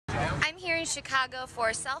in Chicago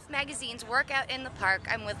for Self Magazine's Workout in the Park.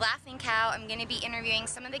 I'm with Laughing Cow. I'm going to be interviewing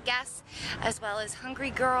some of the guests as well as Hungry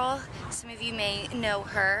Girl. Some of you may know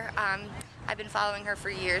her. I've been following her for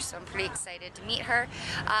years, so I'm pretty excited to meet her.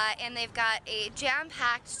 And they've got a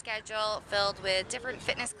jam-packed schedule filled with different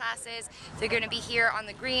fitness classes. They're going to be here on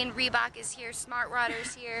the green. Reebok is here,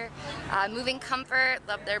 Smartwater's here, Moving Comfort,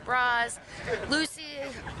 love their bras, Lucy,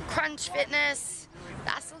 Crunch Fitness,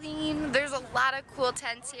 Vaseline. There's a lot of cool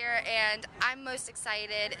tents here, and I'm most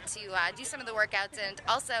excited to do some of the workouts and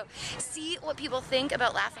also see what people think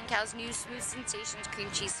about Laughing Cow's new Smooth Sensations cream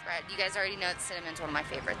cheese spread. You guys already know that cinnamon's one of my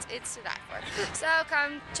favorites. It's to die for. So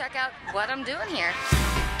come check out what I'm doing here.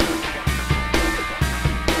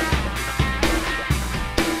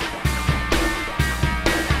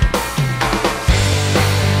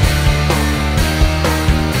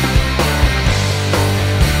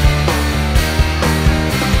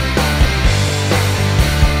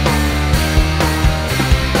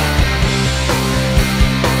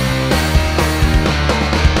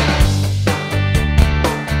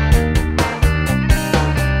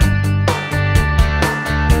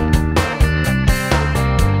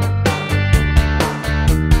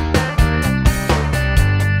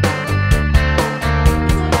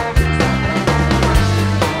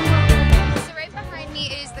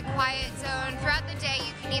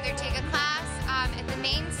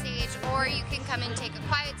 Come and take a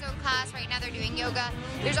quiet zone class. Right now they're doing yoga.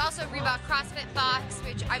 There's also Reebok CrossFit Box,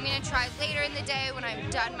 which I'm going to try later in the day when I'm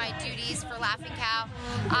done my duties for Laughing Cow.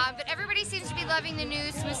 But everybody seems to be loving the new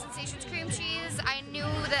Smooth Sensations cream cheese. I knew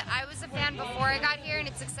that I was a fan before I got here, and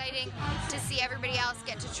it's exciting to see everybody else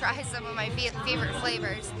get to try some of my favorite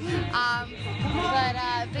flavors.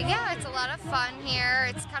 But yeah, it's a lot of fun here.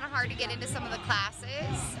 It's kind of hard to get into some of the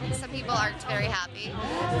classes. Some people aren't very happy.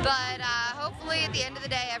 But hopefully at the end of the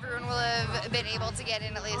day, everyone will have been able to get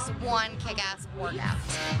in at least one kick-ass workout.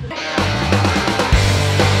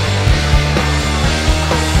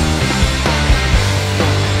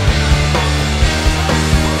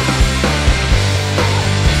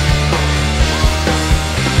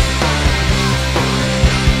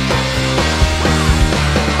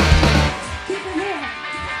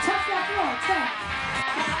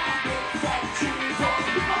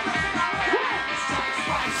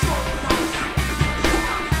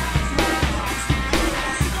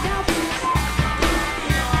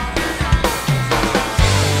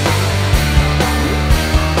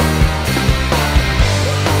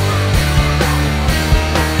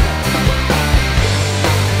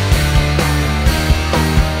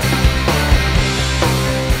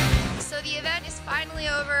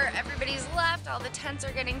 All the tents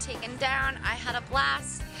are getting taken down. I had a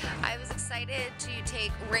blast. I was excited to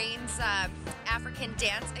take Rain's African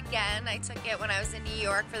dance again. I took it when I was in New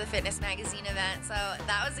York for the Fitness Magazine event, so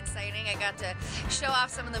that was exciting. I got to show off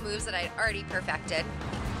some of the moves that I'd already perfected.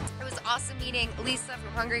 It was awesome meeting Lisa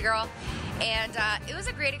from Hungry Girl, and it was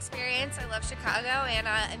a great experience. I love Chicago, and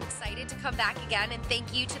I'm excited to come back again, and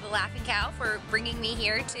thank you to the Laughing Cow for bringing me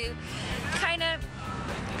here to kind of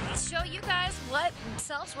show you guys what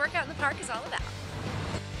Self's Workout in the Park is all about.